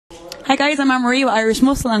Hi guys, I'm Anne-Marie with Irish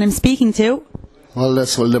Muscle and I'm speaking to... Well,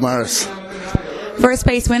 that's Valdelmar. First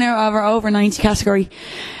place winner of our over 90 category.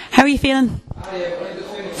 How are you feeling?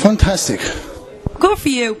 Fantastic. Good for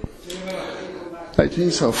you. I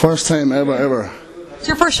think so. First time ever. It's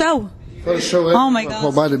your first show? First show ever. Oh my God.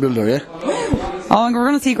 For bodybuilder, yeah? Oh, and we're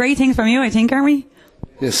going to see great things from you, I think, aren't we?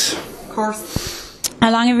 Yes. Of course.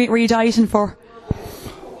 How long were you dieting for?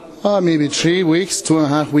 Maybe 3 weeks,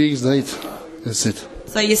 2.5 weeks diet. That's it.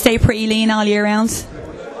 So you stay pretty lean all year round?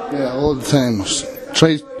 Yeah, all the time.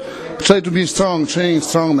 Try to be strong, training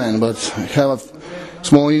strong man, but I have a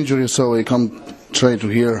small injury, so I come try to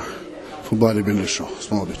here for bodybuilder show,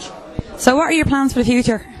 small bit. So what are your plans for the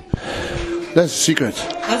future? That's a secret.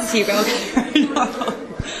 That's a secret, okay.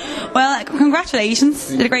 Well,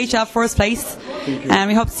 congratulations. You did a great job, first place. And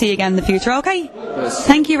we hope to see you again in the future, okay? Yes.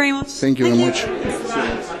 Thank you very much. Thank you very much.